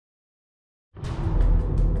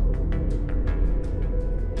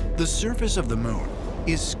The surface of the moon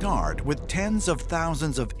is scarred with tens of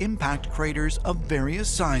thousands of impact craters of various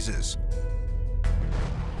sizes.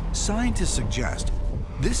 Scientists suggest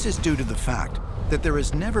this is due to the fact that there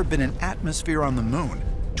has never been an atmosphere on the moon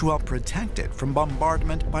to help protect it from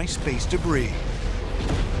bombardment by space debris.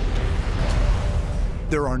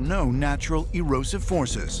 There are no natural erosive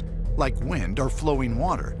forces, like wind or flowing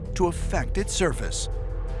water, to affect its surface.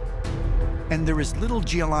 And there is little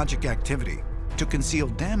geologic activity to conceal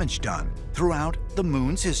damage done throughout the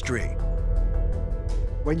moon's history.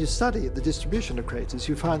 When you study the distribution of craters,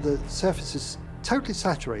 you find the surface is totally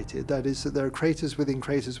saturated. That is, that there are craters within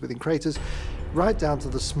craters within craters, right down to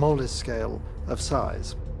the smallest scale of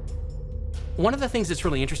size. One of the things that's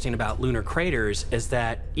really interesting about lunar craters is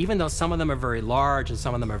that even though some of them are very large and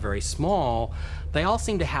some of them are very small, they all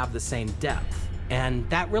seem to have the same depth. And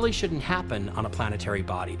that really shouldn't happen on a planetary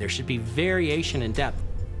body. There should be variation in depth.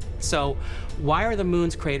 So why are the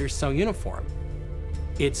moon's craters so uniform?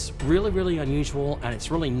 It's really, really unusual, and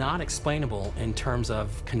it's really not explainable in terms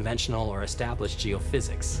of conventional or established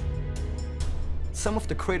geophysics. Some of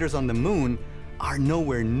the craters on the moon are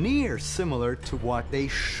nowhere near similar to what they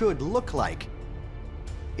should look like.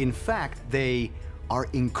 In fact, they are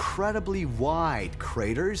incredibly wide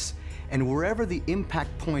craters, and wherever the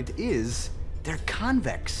impact point is, they're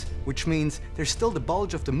convex, which means there's still the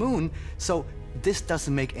bulge of the moon, so this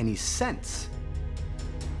doesn't make any sense.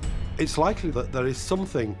 It's likely that there is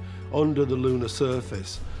something under the lunar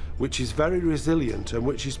surface which is very resilient and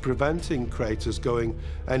which is preventing craters going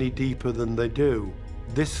any deeper than they do.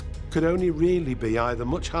 This could only really be either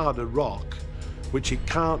much harder rock, which it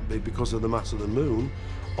can't be because of the mass of the moon,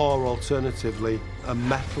 or alternatively a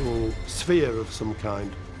metal sphere of some kind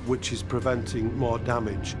which is preventing more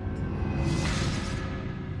damage.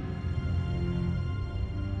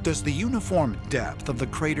 Does the uniform depth of the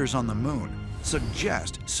craters on the moon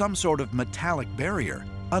suggest some sort of metallic barrier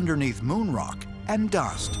underneath moon rock and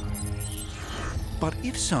dust? But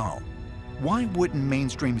if so, why wouldn't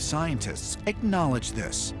mainstream scientists acknowledge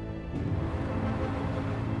this?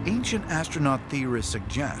 Ancient astronaut theorists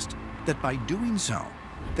suggest that by doing so,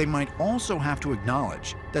 they might also have to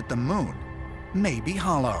acknowledge that the moon may be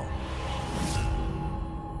hollow.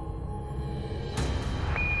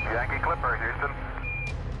 Yankee Clipper, Houston.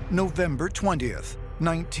 November 20th,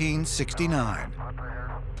 1969.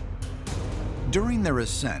 During their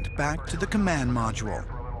ascent back to the command module,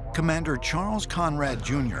 Commander Charles Conrad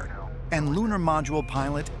Jr. and lunar module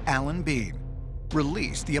pilot Alan Bean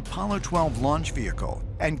release the Apollo 12 launch vehicle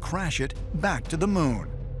and crash it back to the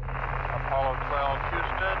moon. Apollo 12,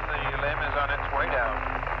 Houston, the LEM is on its way down.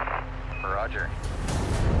 Roger.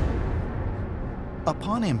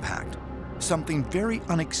 Upon impact, something very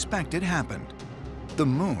unexpected happened. The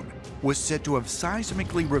moon was said to have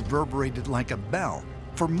seismically reverberated like a bell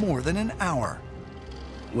for more than an hour.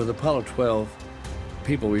 With Apollo 12,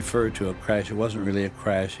 people referred to a crash. It wasn't really a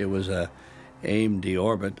crash. It was a aimed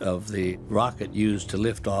deorbit of the rocket used to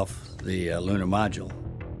lift off the lunar module.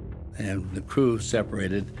 And the crew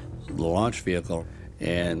separated the launch vehicle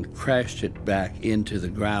and crashed it back into the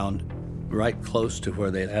ground right close to where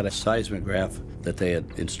they had a seismograph that they had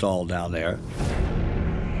installed down there.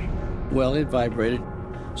 Well, it vibrated,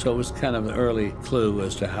 so it was kind of an early clue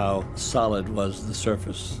as to how solid was the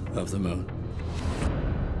surface of the moon.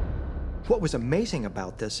 What was amazing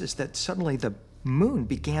about this is that suddenly the moon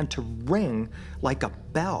began to ring like a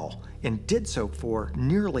bell and did so for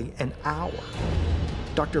nearly an hour.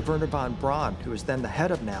 Dr. Werner von Braun, who was then the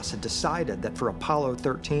head of NASA, decided that for Apollo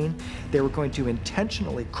 13, they were going to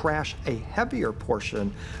intentionally crash a heavier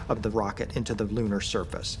portion of the rocket into the lunar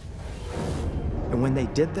surface. And when they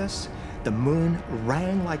did this, the moon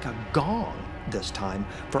rang like a gong this time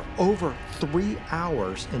for over 3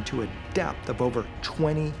 hours into a depth of over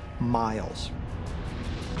 20 miles.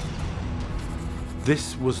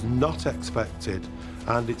 This was not expected,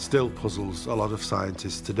 and it still puzzles a lot of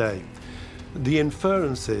scientists today. The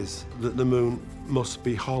inference is that the moon must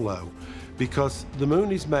be hollow because the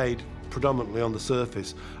moon is made predominantly on the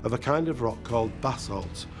surface of a kind of rock called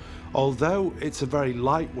basalt. Although it's a very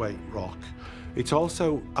lightweight rock, it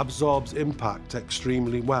also absorbs impact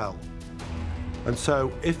extremely well. And so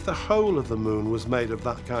if the whole of the moon was made of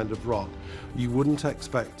that kind of rock, you wouldn't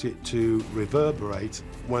expect it to reverberate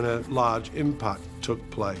when a large impact took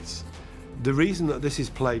place. The reason that this is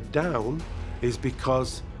played down is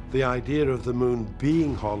because the idea of the moon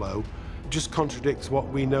being hollow just contradicts what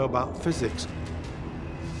we know about physics.